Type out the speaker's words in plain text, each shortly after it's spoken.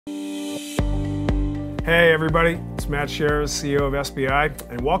Hey everybody, it's Matt Scherr, CEO of SBI,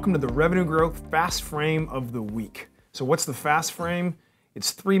 and welcome to the Revenue Growth Fast Frame of the Week. So what's the fast frame?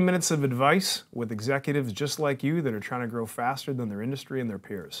 It's 3 minutes of advice with executives just like you that are trying to grow faster than their industry and their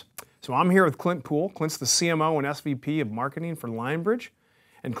peers. So I'm here with Clint Poole. Clint's the CMO and SVP of Marketing for Lionbridge.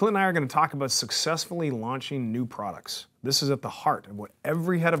 And Clint and I are going to talk about successfully launching new products. This is at the heart of what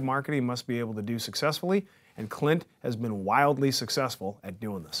every head of marketing must be able to do successfully, and Clint has been wildly successful at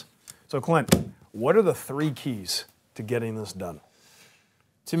doing this. So Clint, what are the 3 keys to getting this done?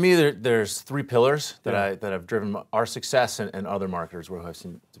 To me, there's 3 pillars that have driven our success and other marketers who have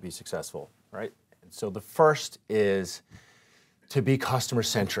seen to be successful, right? And so the first is to be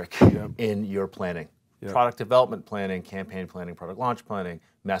customer-centric in your planning. Product development planning, campaign planning, product launch planning,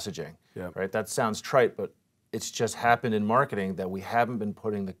 messaging, right? That sounds trite, but it's just happened in marketing that we haven't been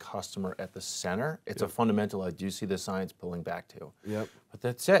putting the customer at the center. It's a fundamental I do see the science pulling back to. But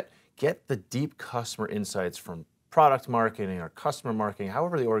that's it. Get the deep customer insights from product marketing or customer marketing,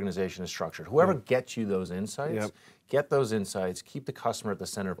 however the organization is structured. Whoever gets you those insights, get those insights, keep the customer at the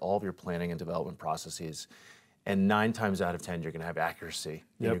center of all of your planning and development processes, and 9 times out of 10, you're going to have accuracy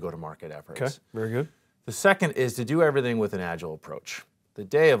in your go-to-market efforts. Okay, very good. The second is to do everything with an agile approach. The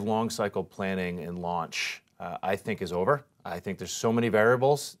day of long cycle planning and launch, I think, is over. I think there's so many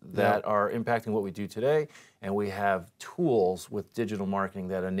variables that are impacting what we do today, and we have tools with digital marketing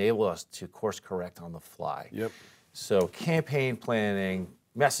that enable us to course correct on the fly. So campaign planning,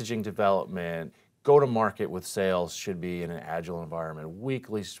 messaging development, go-to-market with sales should be in an agile environment.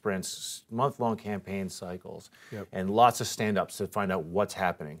 Weekly sprints, month-long campaign cycles, and lots of stand-ups to find out what's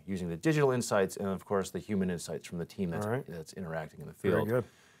happening using the digital insights and, of course, the human insights from the team that's interacting in the field. Very good.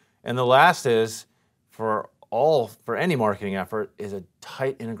 And the last is, for any marketing effort, is a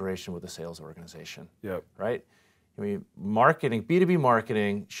tight integration with the sales organization. Right? I mean, marketing, B2B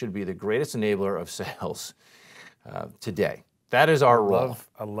marketing should be the greatest enabler of sales today. That is our role.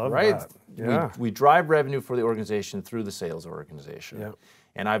 I love right? that. We drive revenue for the organization through the sales organization.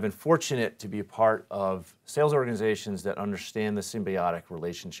 And I've been fortunate to be a part of sales organizations that understand the symbiotic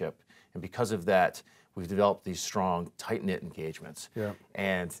relationship. And because of that, we've developed these strong, tight-knit engagements.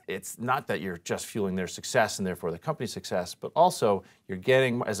 And it's not that you're just fueling their success and therefore the company's success, but also you're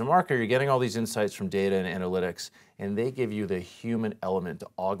getting, as a marketer, you're getting all these insights from data and analytics, and they give you the human element to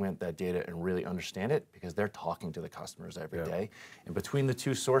augment that data and really understand it because they're talking to the customers every day. And between the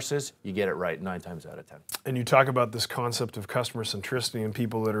 2 sources, you get it right 9 times out of 10. And you talk about this concept of customer centricity, and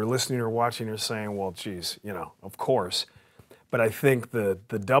people that are listening or watching are saying, well, geez, of course. But I think the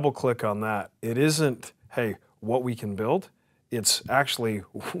double click on that, it isn't, hey, what we can build, it's actually,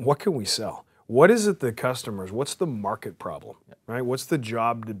 what can we sell? What is it that customers, what's the market problem, right? What's the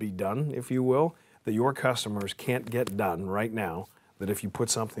job to be done, if you will, that your customers can't get done right now, that if you put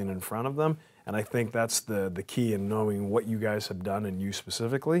something in front of them, and I think that's the key in knowing what you guys have done, and you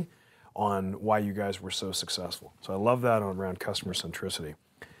specifically, on why you guys were so successful. So I love that around customer centricity.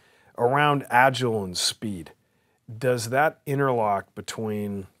 Around agile and speed, does that interlock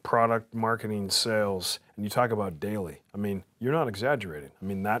between product, marketing, sales, and you talk about daily? I mean, you're not exaggerating. I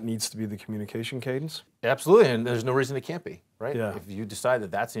mean, that needs to be the communication cadence? Absolutely, and there's no reason it can't be, right? If you decide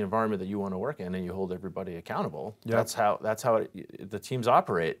that that's the environment that you want to work in and you hold everybody accountable, that's how the teams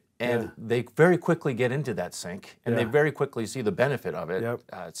operate. And they very quickly get into that sync, and they very quickly see the benefit of it.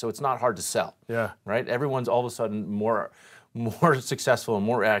 So it's not hard to sell, right? Everyone's all of a sudden more successful and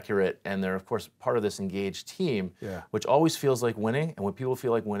more accurate, and they're, of course, part of this engaged team, which always feels like winning, and when people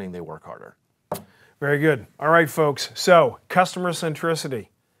feel like winning, they work harder. Very good. All right, folks. So, customer centricity.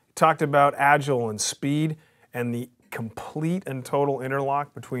 Talked about agile and speed and the complete and total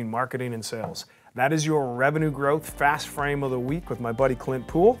interlock between marketing and sales. That is your revenue growth fast frame of the week with my buddy Clint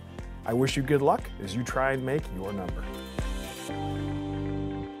Poole. I wish you good luck as you try and make your number.